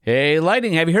Hey,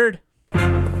 Lightning, have you heard?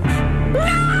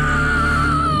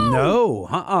 No,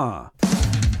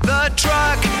 The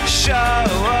Truck Show.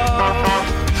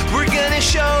 We're gonna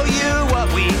show you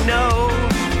what we know.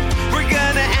 We're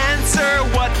gonna answer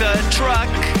what the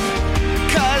truck,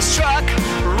 'cause truck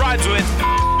rhymes with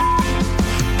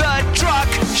The Truck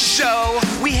Show.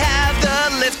 We have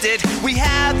the lifted, we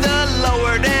have the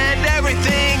lowered, and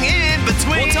everything in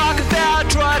between. We'll talk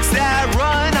about trucks that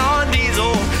run on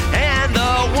diesel and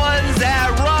the ones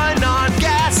that run on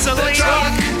gasoline. The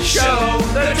Truck Show,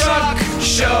 the Truck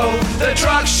Show, the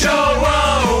Truck Show,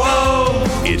 whoa, whoa.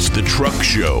 It's The Truck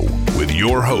Show with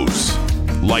your hosts,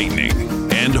 Lightning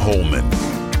and Holman.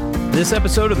 This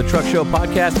episode of the Truck Show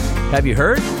podcast, Have You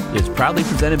Heard? Is proudly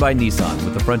presented by Nissan.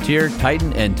 With the Frontier,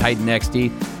 Titan, and Titan XD,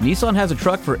 Nissan has a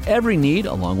truck for every need,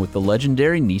 along with the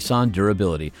legendary Nissan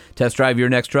durability. Test drive your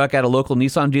next truck at a local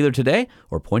Nissan dealer today,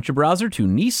 or point your browser to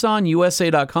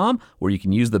nissanusa.com, where you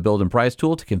can use the build and price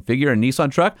tool to configure a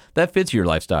Nissan truck that fits your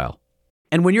lifestyle.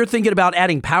 And when you're thinking about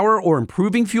adding power or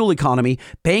improving fuel economy,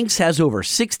 Banks has over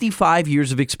 65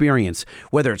 years of experience.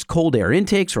 Whether it's cold air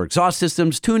intakes or exhaust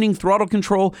systems, tuning, throttle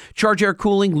control, charge air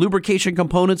cooling, lubrication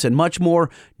components, and much more,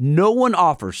 no one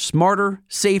offers smarter,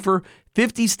 safer,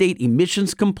 50-state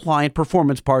emissions-compliant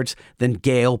performance parts than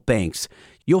Gale Banks.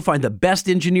 You'll find the best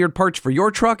engineered parts for your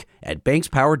truck at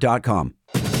bankspower.com.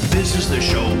 This is the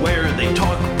show where they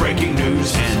talk breaking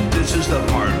news, and this is the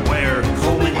part where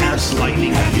Holman asks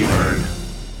Lightning, have you heard?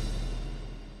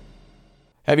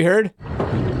 Have you heard?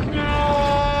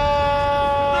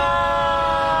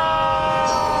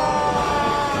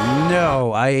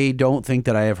 No, I don't think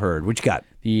that I have heard. What you got?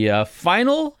 The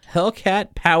final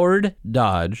Hellcat-powered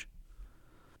Dodge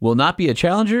will not be a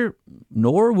Challenger,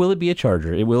 nor will it be a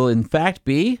Charger. It will, in fact,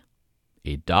 be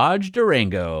a Dodge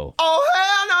Durango. Oh, hell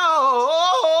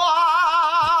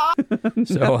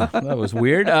So that was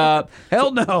weird.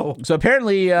 Hell no. So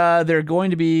apparently they're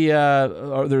going to be,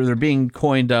 or they're being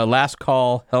coined last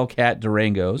call Hellcat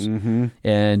Durangos. Mm-hmm.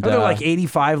 And Are there like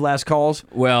 85 last calls?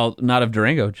 Well, not of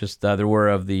Durango, just there were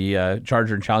of the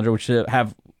Charger and Challenger, which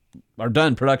are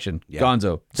done production. Yeah.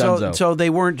 Dunzo. So they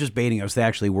weren't just baiting us; they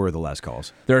actually were the last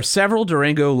calls. There are several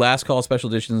Durango last call special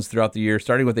editions throughout the year,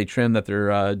 starting with a trim that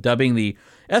they're dubbing the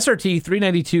SRT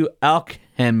 392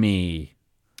 Alchemy.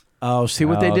 Oh, see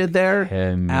what they did there?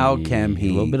 Alchemy.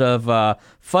 A little bit of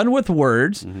fun with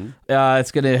words. Mm-hmm.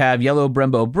 It's going to have yellow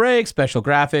Brembo brakes, special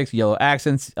graphics, yellow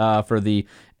accents for the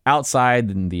outside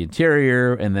and the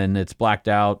interior, and then it's blacked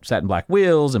out satin black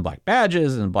wheels and black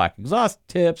badges and black exhaust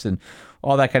tips and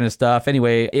all that kind of stuff.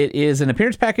 Anyway, it is an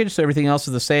appearance package, so everything else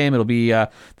is the same. It'll be the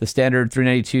standard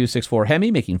 392 6.4 Hemi,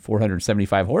 making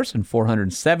 475 horse and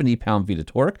 470 pound-feet of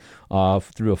torque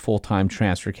through a full-time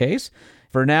transfer case.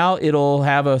 For now, it'll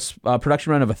have a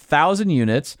production run of 1,000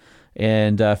 units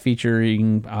and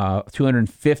featuring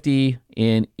 250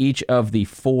 in each of the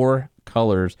four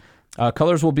colors.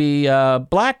 Colors will be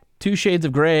black, 2 shades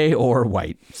of gray, or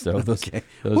white. So those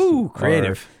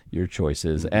creative. Are your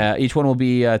choices. Each one will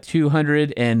be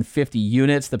 250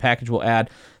 units. The package will add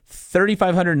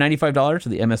 $3,595 to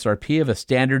the MSRP of a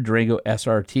standard Durango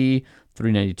SRT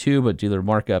 392, but dealer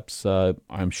markups,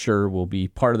 I'm sure, will be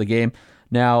part of the game.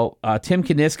 Now, Tim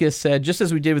Kuniskis said, just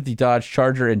as we did with the Dodge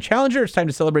Charger and Challenger, it's time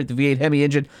to celebrate the V8 Hemi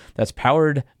engine that's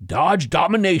powered Dodge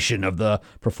domination of the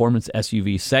performance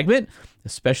SUV segment. The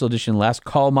special edition last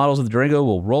call models of the Durango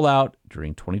will roll out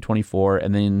during 2024.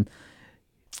 And then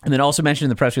also mentioned in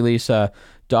the press release,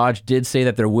 Dodge did say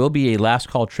that there will be a last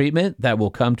call treatment that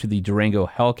will come to the Durango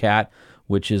Hellcat,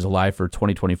 which is alive for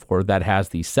 2024. That has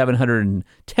the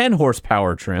 710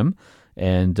 horsepower trim.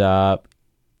 And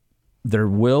there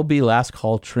will be last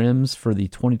call trims for the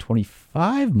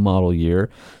 2025 model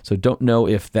year. So don't know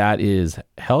if that is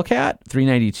Hellcat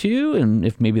 392 and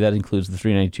if maybe that includes the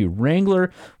 392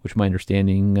 Wrangler, which my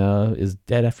understanding is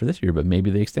dead after this year, but maybe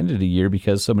they extended a year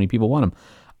because so many people want them.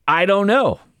 I don't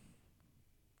know.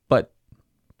 But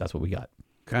that's what we got.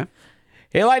 Okay.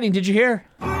 Hey, Lightning, did you hear?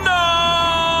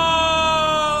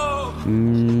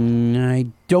 I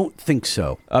don't think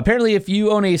so. Apparently, if you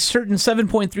own a certain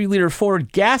 7.3 liter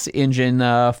Ford gas engine,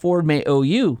 Ford may owe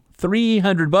you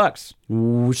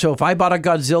 $300. So if I bought a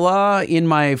Godzilla in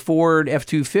my Ford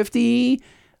F-250,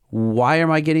 why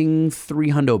am I getting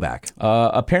 $300 back?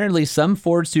 Apparently, some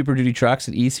Ford Super Duty trucks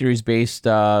and E-Series based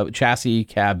chassis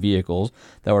cab vehicles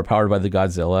that were powered by the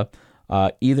Godzilla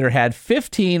either had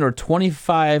 15 or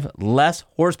 25 less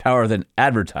horsepower than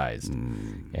advertised.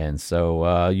 And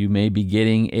so you may be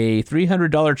getting a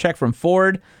 $300 check from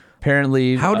Ford.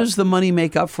 Apparently, how does the money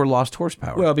make up for lost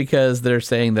horsepower? Well, because they're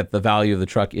saying that the value of the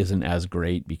truck isn't as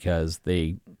great because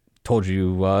they told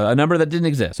you a number that didn't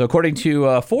exist. So according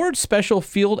to Ford Special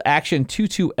Field Action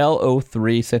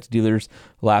 22L03 sent to dealers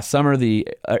last summer, the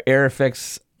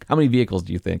Airfix, how many vehicles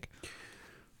do you think?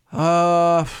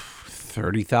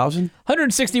 30,000?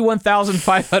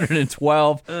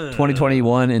 161,512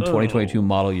 2021 and 2022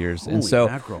 model years. And so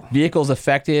mackerel. vehicles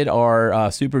affected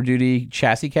are Super Duty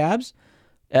chassis cabs,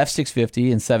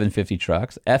 F650 and 750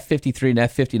 trucks, F53 and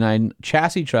F59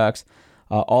 chassis trucks,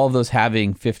 all of those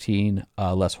having 15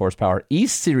 less horsepower.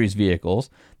 East Series vehicles,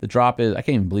 the drop is, I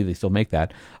can't even believe they still make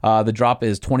that. The drop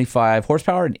is 25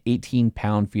 horsepower and 18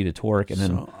 pound-feet of torque. And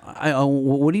then,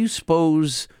 What do you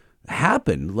suppose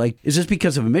happened? Like, is this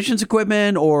because of emissions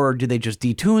equipment, or did they just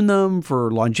detune them for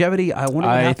longevity? I wonder what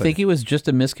I happened. think it was just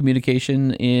a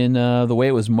miscommunication in the way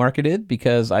it was marketed,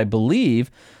 because I believe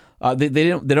they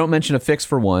don't mention a fix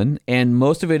for one, and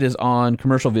most of it is on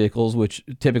commercial vehicles, which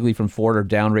typically from Ford are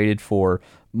downrated for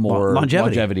more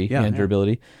longevity and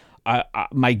durability.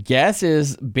 My guess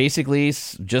is basically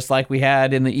just like we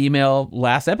had in the email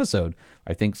last episode.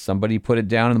 I think somebody put it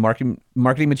down in the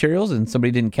marketing materials and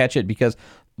somebody didn't catch it because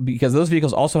those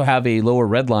vehicles also have a lower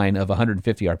red line of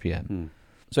 150 RPM.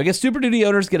 So I guess Super Duty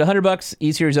owners get $100,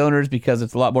 E-Series owners, because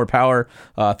it's a lot more power,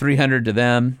 $300 to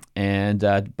them. And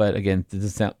but again, it doesn't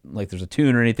sound like there's a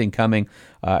tune or anything coming.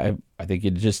 I think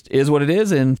it just is what it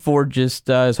is, and Ford just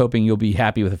is hoping you'll be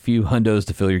happy with a few hundos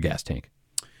to fill your gas tank.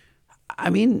 I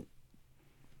mean,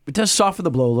 it does soften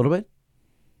the blow a little bit.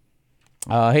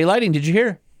 Hey, Lighting, did you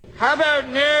hear? How about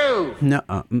new? No,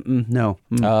 no.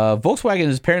 Volkswagen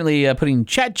is apparently putting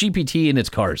ChatGPT in its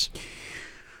cars.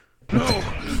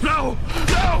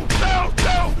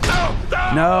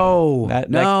 No. That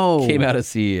came out of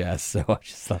CES, so I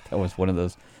just thought that was one of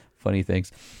those funny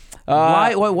things.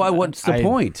 Why? What's the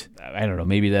point? I don't know.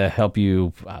 Maybe to help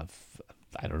you. I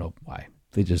don't know why.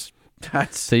 They just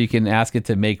so you can ask it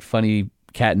to make funny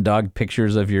cat and dog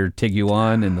pictures of your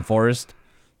Tiguan in the forest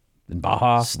in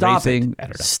Baja racing. I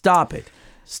don't know. Stop it.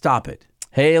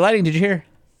 Hey, Lighting, did you hear?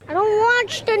 I don't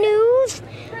watch the news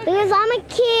because I'm a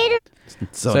kid.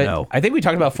 So no. I think we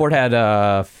talked about Ford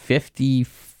had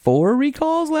 54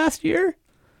 recalls last year.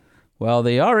 Well,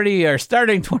 they already are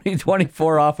starting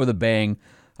 2024 off with a bang,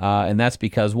 and that's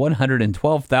because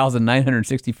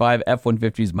 112,965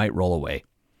 F-150s might roll away.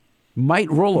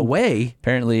 Might roll away?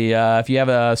 Apparently, if you have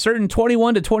a certain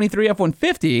 21 to 23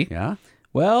 F-150, Yeah.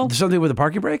 well, Something with a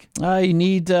parking brake? you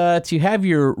need to have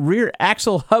your rear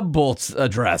axle hub bolts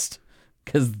addressed,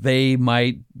 because they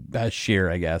might shear,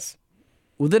 I guess.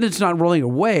 Well, then it's not rolling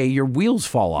away. Your wheels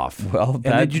fall off. Well, and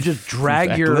then you just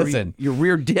drag your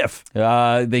rear diff.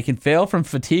 They can fail from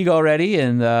fatigue already,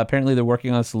 and apparently they're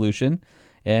working on a solution.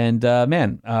 And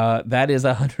that is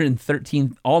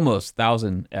 113 almost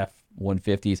 1,000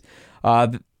 F-150s.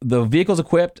 The vehicles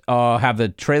equipped have the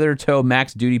trailer tow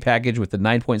max duty package with the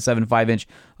 9.75-inch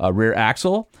rear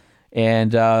axle.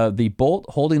 And the bolt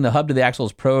holding the hub to the axle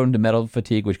is prone to metal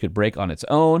fatigue, which could break on its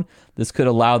own. This could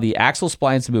allow the axle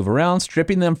splines to move around,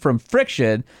 stripping them from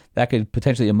friction that could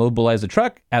potentially immobilize the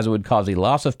truck, as it would cause a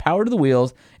loss of power to the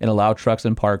wheels and allow trucks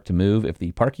in park to move if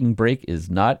the parking brake is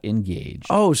not engaged.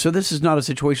 Oh, so this is not a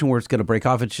situation where it's going to break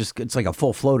off. It's like a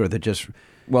full floater that just...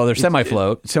 Well, they're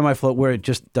semi-float. Semi-float where it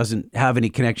just doesn't have any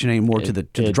connection anymore to the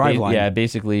drive line. Yeah,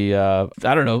 basically, I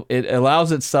don't know. It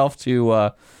allows itself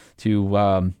to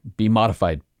be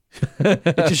modified.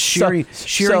 It's just shearing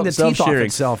the teeth off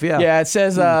itself. Yeah. It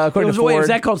says according to Ford, is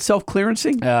that called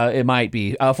self-clearancing? It might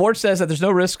be. Ford says that there's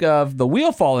no risk of the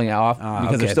wheel falling off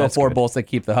because there's still four bolts that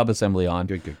keep the hub assembly on.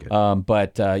 Good.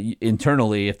 But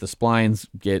internally, if the splines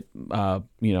get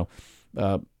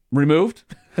removed,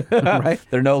 right,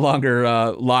 they're no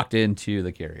longer locked into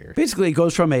the carrier. Basically, it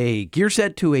goes from a gear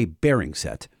set to a bearing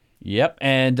set. Yep,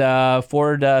 and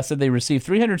Ford said they received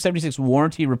 376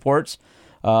 warranty reports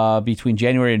between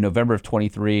January and November of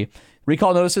 23.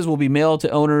 Recall notices will be mailed to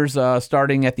owners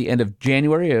starting at the end of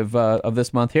January of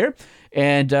this month here.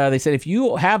 And they said if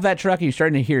you have that truck and you're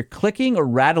starting to hear clicking or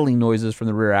rattling noises from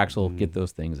the rear axle, get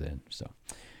those things in. So,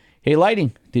 hey,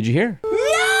 Lighting, did you hear?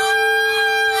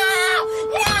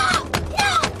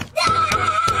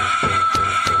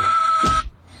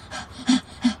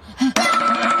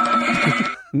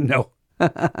 No.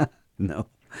 No.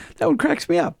 That one cracks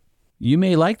me up. You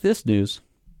may like this news.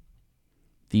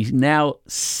 The now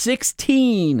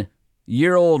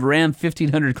 16-year-old Ram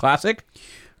 1500 Classic.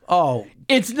 Oh.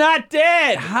 It's not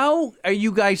dead. How are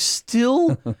you guys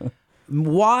still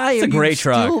Why It's are a great you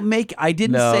truck. still make? I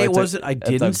didn't No, say it it's a- wasn't. I it's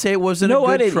a- didn't say it wasn't You know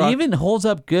a good what? truck. It even holds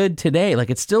up good today. Like,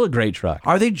 it's still a great truck.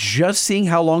 Are they just seeing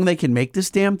how long they can make this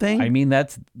damn thing? I mean,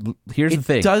 here's the it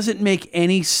thing. doesn't make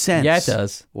any sense. Yeah, it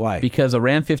does. Why? Because a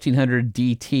Ram 1500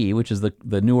 DT, which is the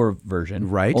newer version,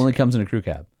 Right. only comes in a crew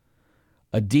cab.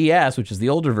 A DS, which is the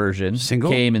older version,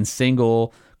 Single? came in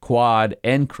single, quad,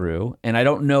 and crew. And I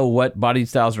don't know what body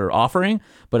styles are offering,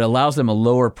 but it allows them a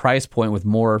lower price point with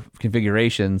more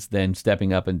configurations than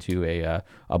stepping up into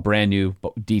a brand new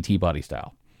DT body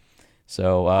style.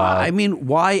 So, I mean,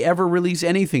 why ever release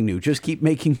anything new? Just keep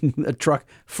making a truck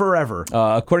forever.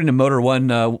 according to Motor One,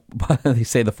 they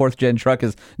say the 4th gen truck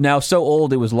is now so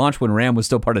old it was launched when Ram was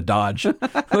still part of Dodge,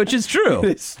 which is true.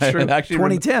 It's true.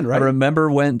 2010, right? I remember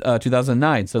when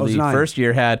 2009. So the 2009. first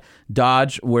year had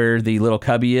Dodge where the little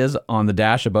cubby is on the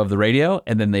dash above the radio,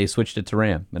 and then they switched it to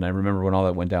Ram. And I remember when all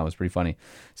that went down. It was pretty funny.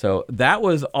 So that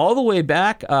was all the way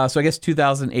back. So I guess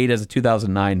 2008 as a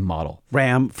 2009 model.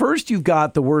 Ram, first you've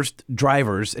got the worst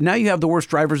drivers, and now you have the worst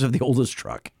drivers of the oldest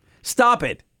truck. Stop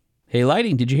it. Hey,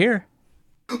 Lighting, did you hear?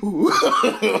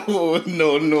 Oh,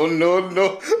 no, no, no,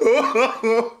 no.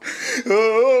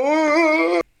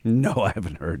 No, I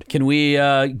haven't heard. Can we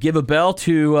give a bell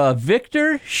to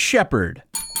Victor Shepard?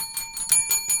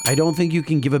 I don't think you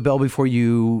can give a bell before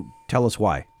you tell us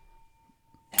why.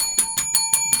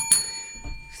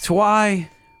 So why?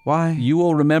 You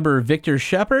will remember Victor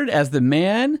Shepard as the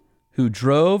man who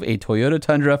drove a Toyota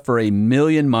Tundra for 1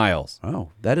 million miles. Oh,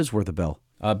 that is worth a bell.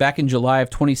 Back in July of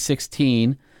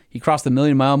 2016, he crossed the 1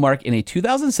 million mile mark in a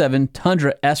 2007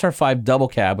 Tundra SR5 double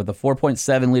cab with a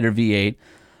 4.7 liter V8.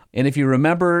 And if you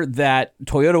remember that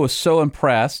Toyota was so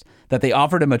impressed that they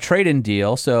offered him a trade-in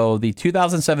deal, so the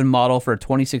 2007 model for a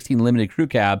 2016 limited crew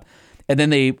cab, and then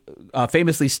they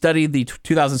famously studied the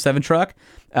 2007 truck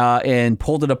and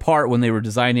pulled it apart when they were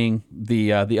designing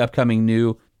the upcoming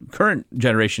new current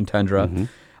generation Tundra. Mm-hmm.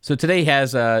 So today he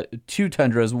has 2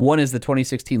 Tundras. One is the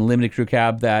 2016 limited crew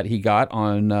cab that he got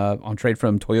on trade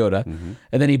from Toyota,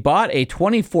 and then he bought a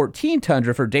 2014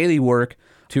 Tundra for daily work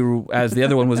as the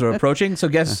other one was approaching. So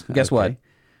guess what?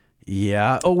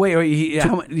 Yeah. Oh,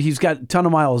 wait. He's got a ton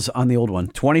of miles on the old one.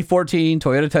 2014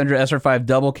 Toyota Tundra SR5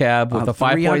 double cab with a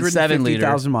 5.7 liter.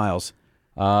 350,000 miles.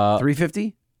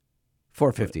 350?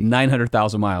 450.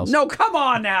 900,000 miles. No, come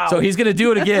on now. So he's going to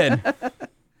do it again.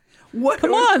 What?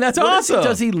 Come on, that's what is he- awesome.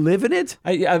 Does he live in it?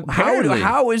 Apparently.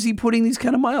 How is he putting these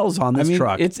kind of miles on this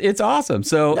truck? It's awesome.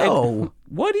 So No.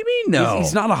 what do you mean no?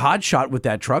 He's not a hot shot with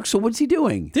that truck, so what's he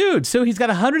doing? Dude, so he's got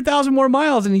 100,000 more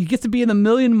miles and he gets to be in the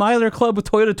million miler club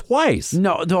with Toyota twice.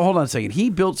 No, hold on a second. He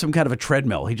built some kind of a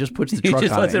treadmill. He just puts the He truck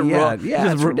just on lets it Yeah, run, yeah,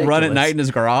 just it's run at ridiculous. night in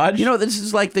his garage. You know, this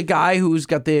is like the guy who's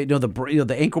got the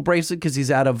the ankle bracelet because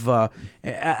he's out of the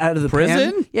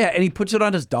Prison? pen. Yeah, and he puts it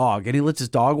on his dog, and he lets his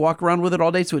dog walk around with it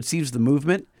all day, so it sees the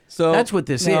movement. So that's what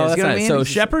this is. no, You that's know what not I it. mean? So It's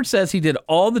just- Shepard says he did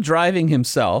all the driving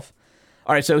himself.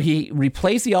 All right, so he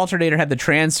replaced the alternator, had the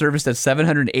trans serviced at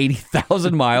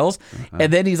 780,000 miles,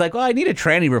 and then he's like, "Well, I need a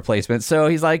tranny replacement." So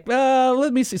he's like,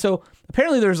 "Let me see." So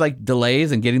apparently there's like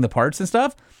delays in getting the parts and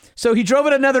stuff. So he drove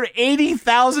it another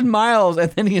 80,000 miles,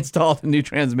 and then he installed a new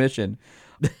transmission.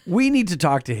 We need to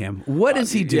talk to him. What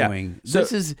is he Yeah. doing? So,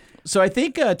 So I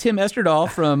think Tim Esterdahl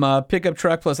from Pickup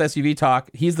Truck Plus SUV Talk,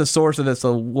 he's the source of this.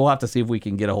 So we'll have to see if we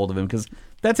can get a hold of him because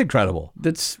that's incredible.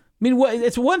 That's. I mean,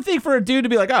 it's one thing for a dude to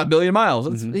be like, 1 million miles.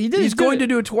 He's going to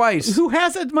do it twice. Who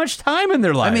has that much time in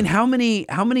their life? I mean, how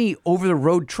many over the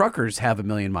road truckers have 1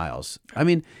 million miles? I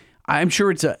mean, I'm sure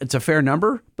it's a fair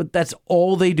number, but that's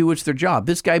all they do. It's their job.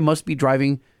 This guy must be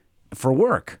driving for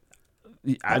work.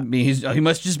 I mean, he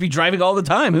must just be driving all the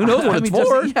time. Who knows what it's does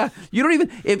for? he- yeah, you don't even.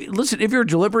 If you're a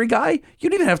delivery guy, you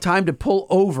don't even have time to pull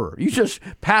over. You just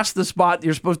pass the spot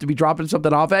you're supposed to be dropping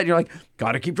something off at. And you're like,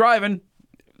 gotta keep driving.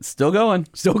 Still going.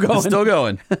 Still going. Still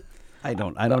going. I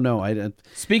don't know.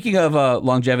 Speaking of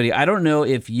longevity, I don't know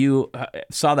if you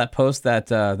saw that post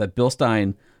that Bill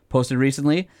Stein posted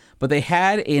recently, but they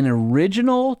had an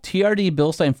original TRD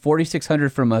Bill Stein 4600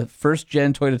 from a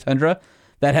first-gen Toyota Tundra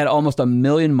that had almost 1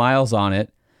 million miles on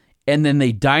it, and then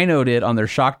they dynoed it on their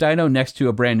shock dyno next to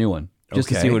a brand new one just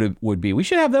to Okay. see what it would be. We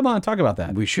should have them on and talk about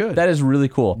that. We should. That is really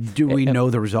cool. Do we know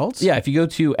the results? Yeah, if you go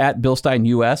to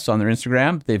 @BillSteinUS on their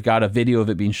Instagram, they've got a video of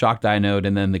it being shock dynoed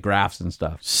and then the graphs and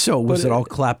stuff. So was it all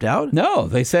clapped out? No,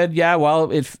 they said, yeah,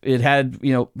 well, it had,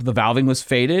 the valving was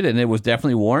faded and it was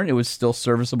definitely worn. It was still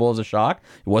serviceable as a shock.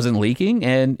 It wasn't leaking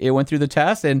and it went through the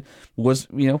test and was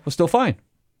still fine.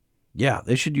 Yeah,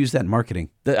 they should use that in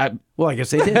marketing. I guess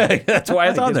they did. That's why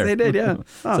it's I on guess there. they did, yeah.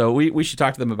 Huh. So we should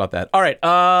talk to them about that. All right,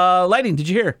 Lightning, did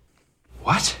you hear?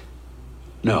 What?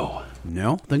 No.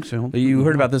 No, I think so. You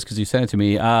heard about this because you sent it to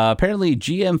me. Apparently,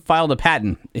 GM filed a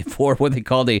patent for what they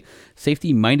called a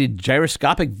safety-minded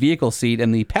gyroscopic vehicle seat,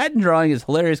 and the patent drawing is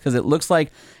hilarious because it looks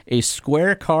like a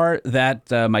square car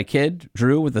that my kid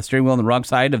drew with the steering wheel on the wrong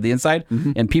side of the inside,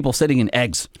 and people sitting in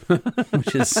eggs,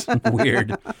 which is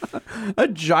weird. A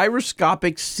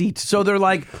gyroscopic seat. So they're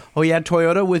like, oh yeah,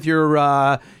 Toyota with your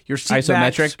seat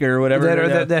Isometric backs or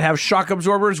whatever. that have shock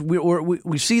absorbers.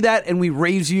 We see that and we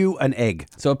raise you an egg.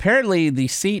 So apparently the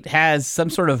seat has some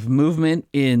sort of movement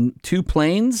in two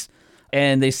planes,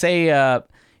 and they say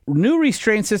new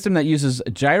restraint system that uses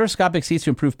gyroscopic seats to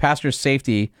improve passenger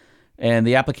safety, and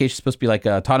the application is supposed to be like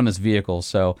autonomous vehicles.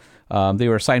 So they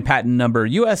were assigned patent number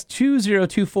US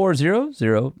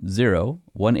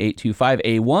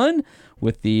 20240001825A1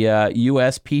 with the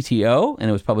USPTO, and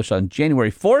it was published on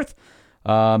January 4th.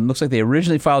 Looks like they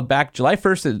originally filed back July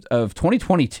 1st of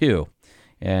 2022,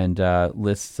 and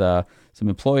lists some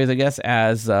employees, I guess,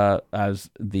 as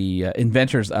the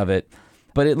inventors of it.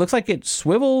 But it looks like it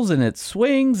swivels and it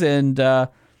swings, and the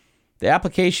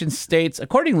application states,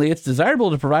 accordingly, it's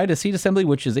desirable to provide a seat assembly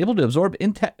which is able to absorb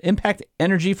impact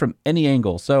energy from any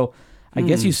angle. So I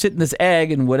guess you sit in this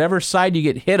egg, and whatever side you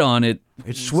get hit on, it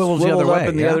swivels the other way. Up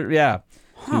in the other,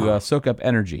 to soak up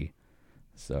energy.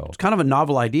 So it's kind of a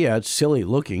novel idea. It's silly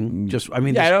looking. It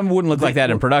wouldn't look like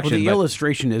that in production. Well, the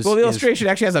illustration is... Well, the illustration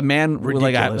actually has a man with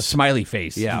like a smiley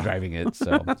face Yeah. driving it.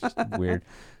 So it's just weird.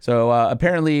 So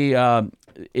apparently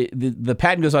the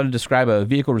patent goes on to describe a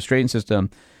vehicle restraint system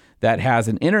that has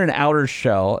an inner and outer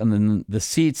shell, and then the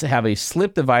seats have a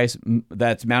slip device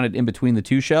that's mounted in between the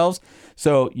two shells.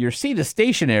 So your seat is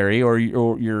stationary, or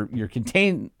your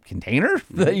container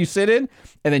that you sit in,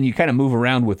 and then you kind of move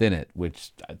around within it,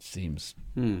 which seems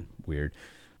weird.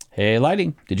 Hey,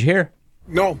 Lighting, did you hear?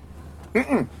 No.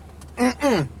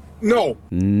 No.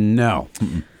 No.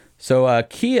 So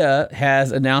Kia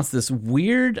has announced this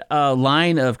weird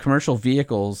line of commercial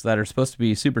vehicles that are supposed to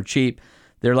be super cheap.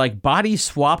 They're like body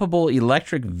swappable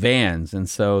electric vans, and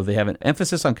so they have an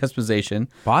emphasis on customization.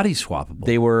 Body swappable.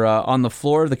 They were on the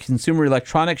floor of the Consumer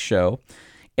Electronics Show,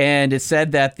 and it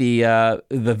said that the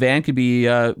van could be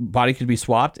body could be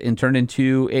swapped and turned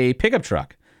into a pickup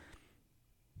truck.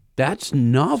 That's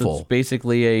novel. So it's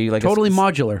basically totally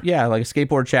modular. Yeah, like a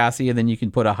skateboard chassis, and then you can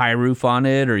put a high roof on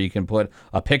it, or you can put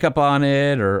a pickup on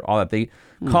it, or all that. They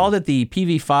called it the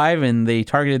PV5, and they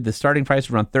targeted the starting price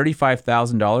around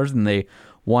 $35,000, and they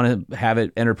want to have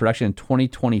it enter production in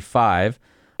 2025.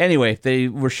 Anyway, they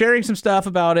were sharing some stuff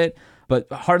about it, but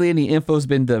hardly any info has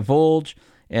been divulged.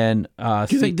 And do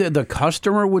you think the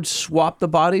customer would swap the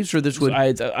bodies, or this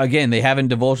would? Again, they haven't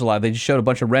divulged a lot. They just showed a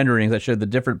bunch of renderings that showed the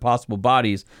different possible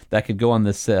bodies that could go on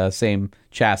this same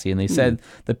chassis. And they said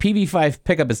the PV5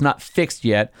 pickup is not fixed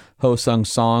yet. Ho Sung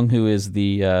Song, who is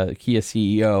the Kia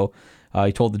CEO,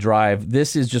 he told The Drive,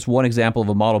 this is just one example of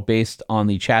a model based on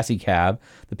the chassis cab.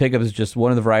 The pickup is just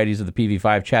one of the varieties of the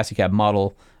PV5 chassis cab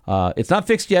model. It's not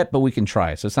fixed yet, but we can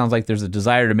try. So it sounds like there's a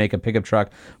desire to make a pickup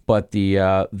truck, but the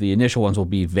initial ones will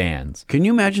be vans. Can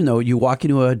you imagine, though, you walk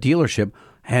into a dealership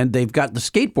and they've got the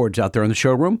skateboards out there in the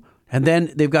showroom, and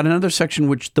then they've got another section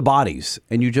which the bodies,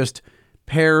 and you just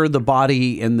pair the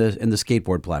body in the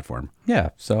skateboard platform. Yeah.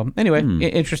 So anyway,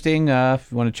 interesting.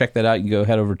 If you want to check that out, you can go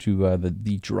head over to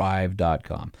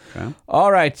thedrive.com. Okay.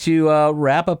 All right. To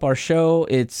wrap up our show,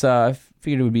 it's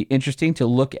figured it would be interesting to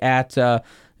look at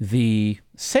the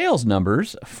sales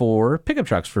numbers for pickup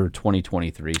trucks for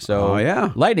 2023.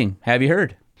 So, Lightning, have you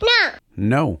heard?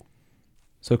 No.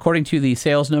 So according to the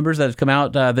sales numbers that have come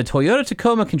out, the Toyota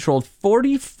Tacoma controlled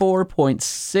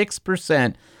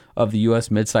 44.6% of the U.S.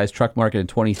 midsize truck market in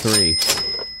 23.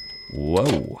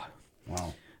 Whoa.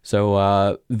 Wow.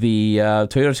 So the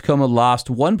Toyota Tacoma lost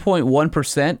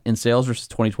 1.1% in sales versus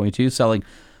 2022, selling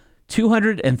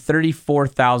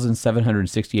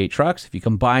 234,768 trucks. If you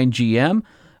combine GM,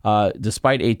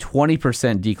 despite a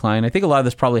 20% decline, I think a lot of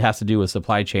this probably has to do with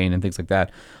supply chain and things like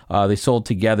that. They sold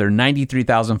together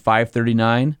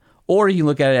 93,539. Or you can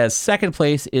look at it as second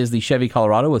place is the Chevy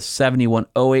Colorado with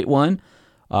 71,081.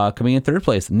 Coming in third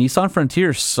place, Nissan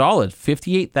Frontier, solid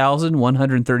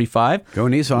 58,135. Go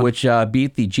Nissan. Which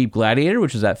beat the Jeep Gladiator,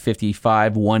 which is at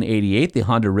 55,188. The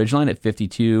Honda Ridgeline at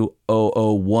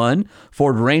 52,001.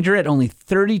 Ford Ranger at only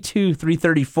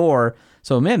 32,334.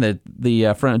 So, man,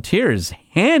 the Frontier is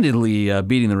handedly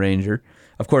beating the Ranger.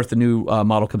 Of course, the new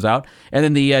model comes out. And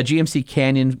then the GMC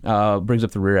Canyon brings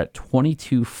up the rear at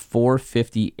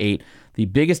 22,458. The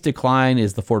biggest decline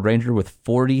is the Ford Ranger with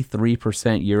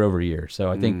 43% year over year. So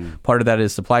I think part of that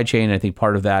is supply chain. I think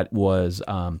part of that was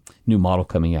new model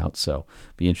coming out. So it'll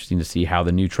be interesting to see how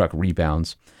the new truck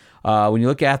rebounds. When you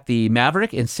look at the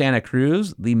Maverick in Santa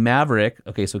Cruz, the Maverick,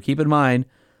 okay, so keep in mind,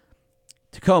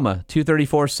 Tacoma,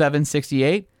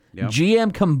 234,768. Yep.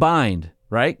 GM combined,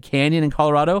 right? Canyon in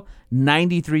Colorado,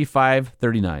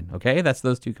 93,539. Okay, that's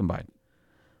those two combined.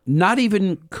 Not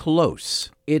even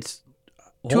close. It's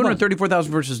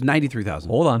 234,000 versus 93,000.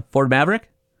 Hold on. Ford Maverick,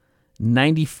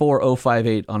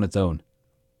 94,058 on its own.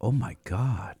 Oh my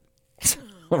God.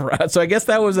 So I guess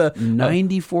that was a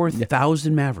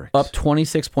 94,000 Mavericks. up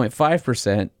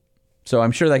 26.5%. So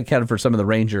I'm sure that accounted for some of the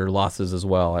Ranger losses as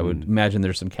well. I would imagine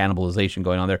there's some cannibalization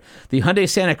going on there. The Hyundai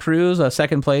Santa Cruz,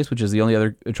 second place, which is the only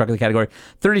other truck in the category,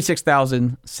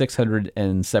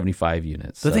 36,675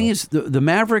 units. The thing is, the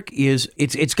Maverick is,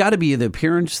 it's got to be the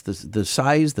appearance, the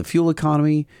size, the fuel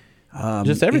economy.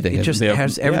 Just everything. It just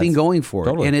has everything going for it.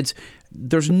 Totally. And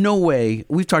there's no way,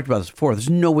 we've talked about this before, there's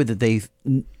no way that they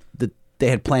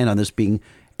had planned on this being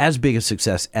as big a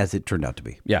success as it turned out to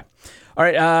be. Yeah. All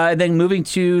right. And then moving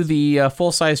to the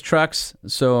full-size trucks.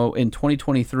 So in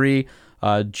 2023,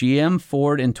 GM,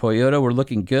 Ford, and Toyota were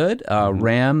looking good.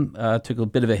 Ram took a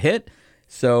bit of a hit.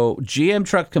 So GM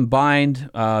truck combined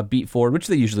beat Ford, which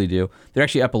they usually do. They're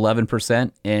actually up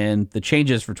 11%, and the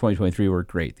changes for 2023 were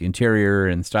great. The interior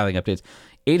and styling updates,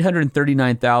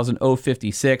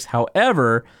 839,056.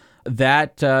 However,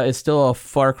 that is still a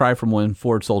far cry from when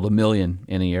Ford sold 1 million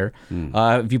in a year.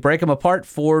 If you break them apart,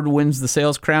 Ford wins the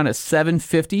sales crown at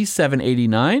 750,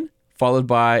 789, followed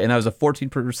by, and that was a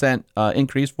 14%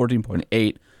 increase,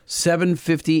 14.8.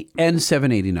 750 and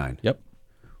 789. Yep.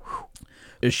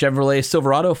 Chevrolet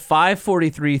Silverado,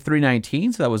 543,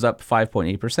 319, so that was up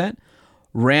 5.8%.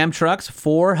 Ram trucks,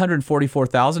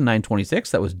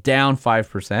 444,926, that was down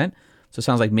 5%. So it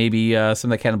sounds like maybe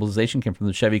some of that cannibalization came from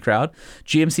the Chevy crowd.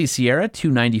 GMC Sierra,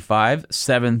 295,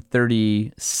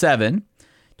 737.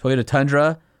 Toyota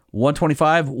Tundra,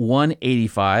 125,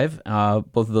 185.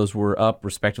 Both of those were up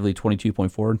respectively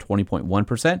 22.4 and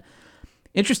 20.1%.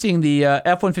 Interesting, the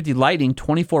F-150 Lightning,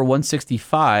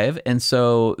 24,165, and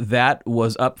so that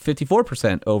was up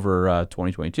 54% over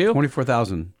 2022.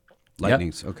 24,000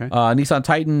 Lightnings, okay. Nissan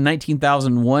Titan,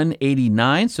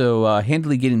 19,189, so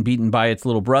handily getting beaten by its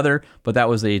little brother, but that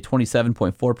was a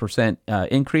 27.4%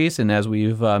 increase, and as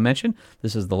we've mentioned,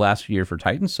 this is the last year for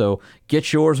Titan, so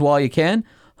get yours while you can.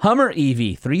 Hummer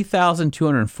EV,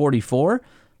 3,244,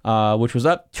 which was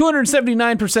up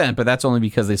 279%, but that's only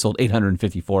because they sold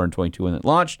 854 in 22 when it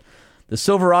launched. The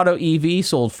Silverado EV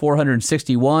sold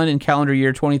 461 in calendar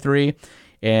year 23,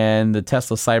 and the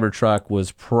Tesla Cybertruck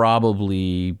was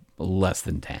probably less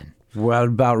than 10. What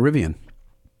about Rivian?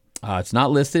 It's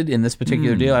not listed in this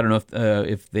particular deal. I don't know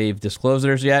if they've disclosed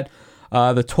theirs yet.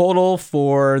 The total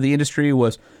for the industry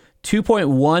was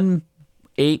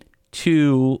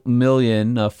 2.182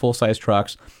 million full-size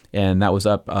trucks, and that was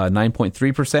up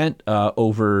 9.3%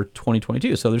 over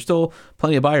 2022. So there's still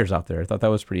plenty of buyers out there. I thought that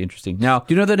was pretty interesting. Now,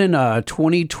 do you know that in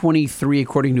 2023,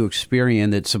 according to Experian,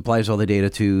 that supplies all the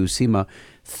data to SEMA,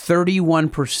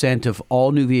 31% of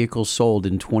all new vehicles sold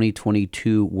in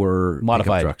 2022 were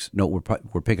modified pickup trucks. No, were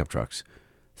pickup trucks.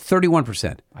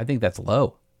 31%. I think that's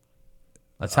low.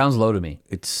 That sounds low to me.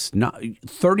 It's not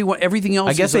 31. Everything else.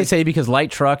 I guess is they say because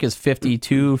light truck is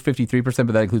 52, 53%,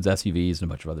 but that includes SUVs and a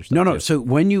bunch of other stuff. No. Too. So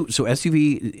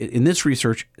SUV in this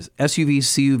research, SUVs,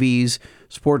 CUVs,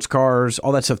 sports cars,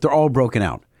 all that stuff, they're all broken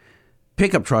out.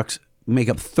 Pickup trucks make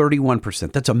up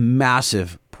 31%. That's a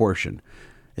massive portion.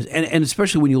 And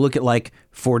especially when you look at like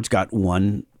Ford's got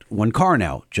one car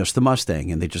now, just the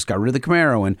Mustang, and they just got rid of the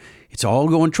Camaro, and it's all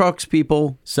going trucks,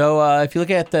 people. So if you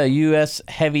look at the U.S.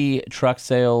 heavy truck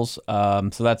sales, so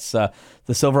that's the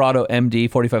Silverado MD,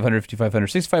 4,500, 5,500,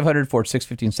 6,500, Ford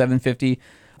 650 and 750.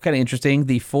 Kind of interesting.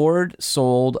 The Ford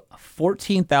sold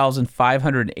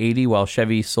 14,580, while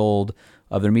Chevy sold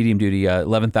their medium duty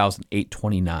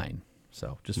 11,829.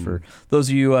 So just for those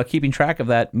of you keeping track of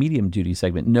that medium duty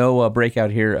segment, no breakout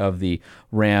here of the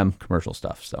Ram commercial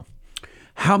stuff. So,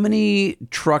 how many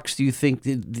trucks do you think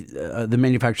the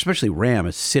manufacturer, especially Ram,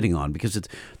 is sitting on? Because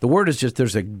the word is just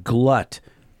there's a glut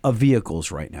of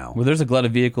vehicles right now. Well, there's a glut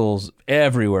of vehicles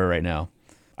everywhere right now.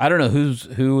 I don't know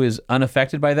who is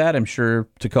unaffected by that. I'm sure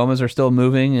Tacomas are still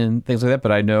moving and things like that,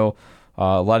 but I know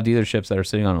a lot of dealerships that are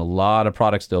sitting on a lot of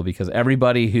products still because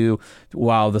everybody who,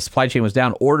 while the supply chain was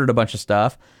down, ordered a bunch of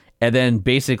stuff, and then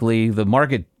basically the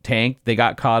market tanked, they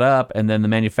got caught up, and then the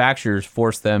manufacturers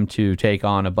forced them to take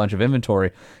on a bunch of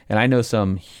inventory. And I know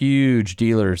some huge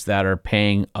dealers that are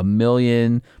paying $1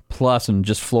 million plus in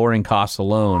just flooring costs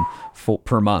alone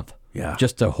per month Yeah.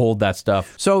 just to hold that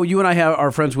stuff. So you and I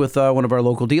are friends with one of our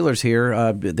local dealers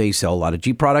here. They sell a lot of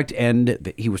Jeep product,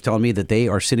 and he was telling me that they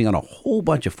are sitting on a whole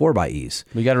bunch of 4xEs.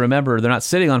 We got to remember, they're not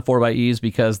sitting on 4xEs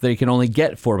because they can only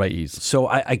get 4xEs. So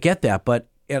I get that,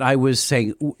 and I was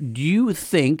saying, do you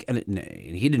think, and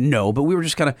he didn't know, but we were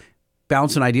just kind of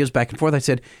bouncing ideas back and forth. I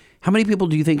said, how many people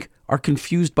do you think are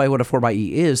confused by what a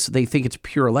 4xE is? They think it's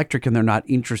pure electric and they're not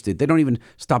interested. They don't even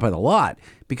stop by the lot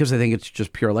because they think it's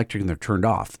just pure electric and they're turned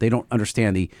off. They don't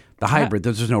understand the hybrid.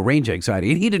 There's no range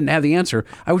anxiety. And he didn't have the answer.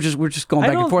 We're just going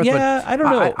back and forth. Yeah, I don't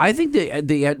know. I think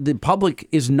the public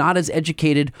is not as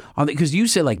educated on it because you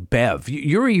say like BEV.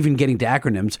 You're even getting to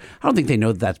acronyms. I don't think they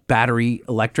know that that's battery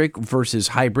electric versus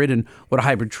hybrid and what a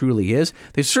hybrid truly is.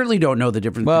 They certainly don't know the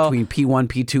difference between P1,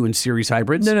 P2, and series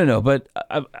hybrids. No. But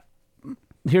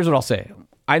here's what I'll say.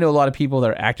 I know a lot of people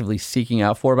that are actively seeking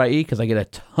out 4xE because I get a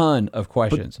ton of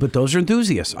questions. But those are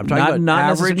enthusiasts. I'm talking about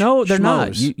average No, they're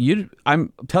schmoes. not.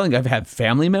 I'm telling you, I've had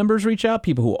family members reach out,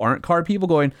 people who aren't car people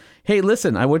going, hey,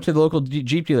 listen, I went to the local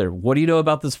Jeep dealer. What do you know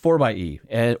about this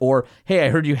 4xE? Or, hey, I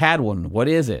heard you had one. What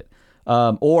is it?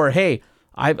 Or, hey,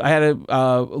 I had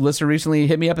a listener recently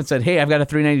hit me up and said, hey, I've got a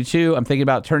 392. I'm thinking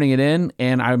about turning it in,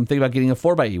 and I'm thinking about getting a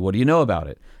 4xE. What do you know about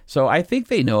it? So I think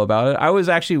they know about it. I was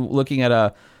actually looking at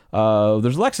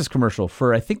there's a Lexus commercial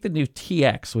for, I think, the new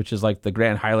TX, which is like the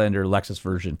Grand Highlander Lexus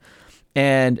version.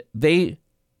 And they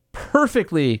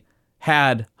perfectly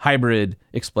had hybrid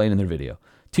explained in their video.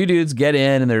 Two dudes get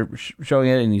in and they're showing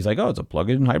it, and he's like, oh, it's a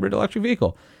plug-in hybrid electric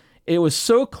vehicle. It was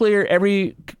so clear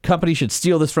every company should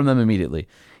steal this from them immediately.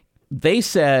 They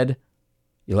said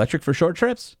electric for short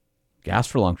trips, gas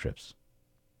for long trips.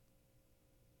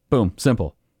 Boom,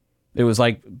 simple. It was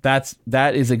like that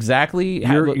is exactly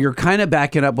you're kind of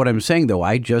backing up what I'm saying, though.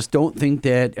 I just don't think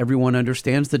that everyone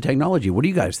understands the technology. What do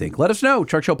you guys think? Let us know.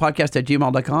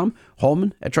 truckshowpodcast@gmail.com,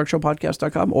 Holman at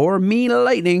truckshowpodcast.com, or me,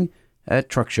 Lightning, at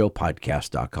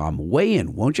truckshowpodcast.com. Weigh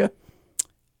in, won't you?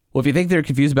 Well, if you think they're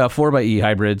confused about 4xE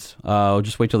hybrids,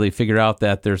 just wait till they figure out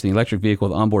that there's an electric vehicle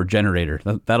with onboard generator.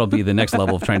 That'll be the next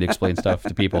level of trying to explain stuff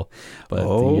to people. But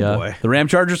boy. The Ram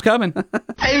Charger's coming.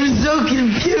 I'm so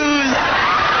confused.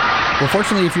 Well,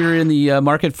 fortunately, if you're in the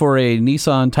market for a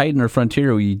Nissan Titan or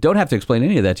Frontier, we don't have to explain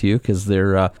any of that to you because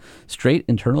they're straight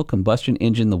internal combustion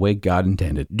engine the way God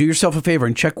intended. Do yourself a favor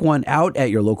and check one out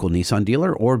at your local Nissan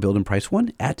dealer or build and price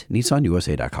one at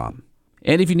nissanusa.com.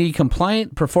 And if you need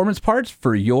compliant performance parts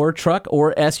for your truck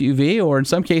or SUV, or in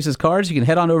some cases cars, you can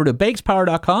head on over to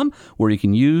bankspower.com, where you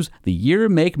can use the year,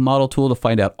 make, model tool to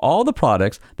find out all the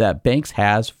products that Banks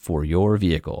has for your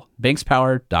vehicle.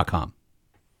 bankspower.com.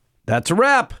 That's a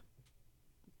wrap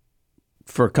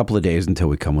for a couple of days until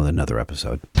we come with another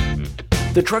episode.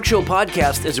 The Truck Show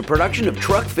Podcast is a production of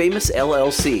Truck Famous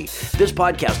LLC. This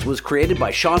podcast was created by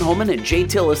Sean Holman and Jay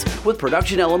Tillis with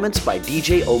production elements by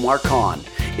DJ Omar Khan.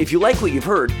 If you like what you've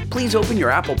heard, please open your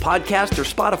Apple Podcast or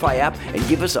Spotify app and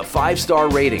give us a 5-star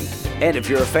rating. And if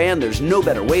you're a fan, there's no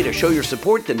better way to show your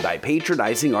support than by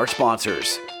patronizing our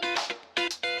sponsors.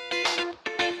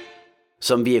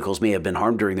 Some vehicles may have been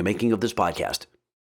harmed during the making of this podcast.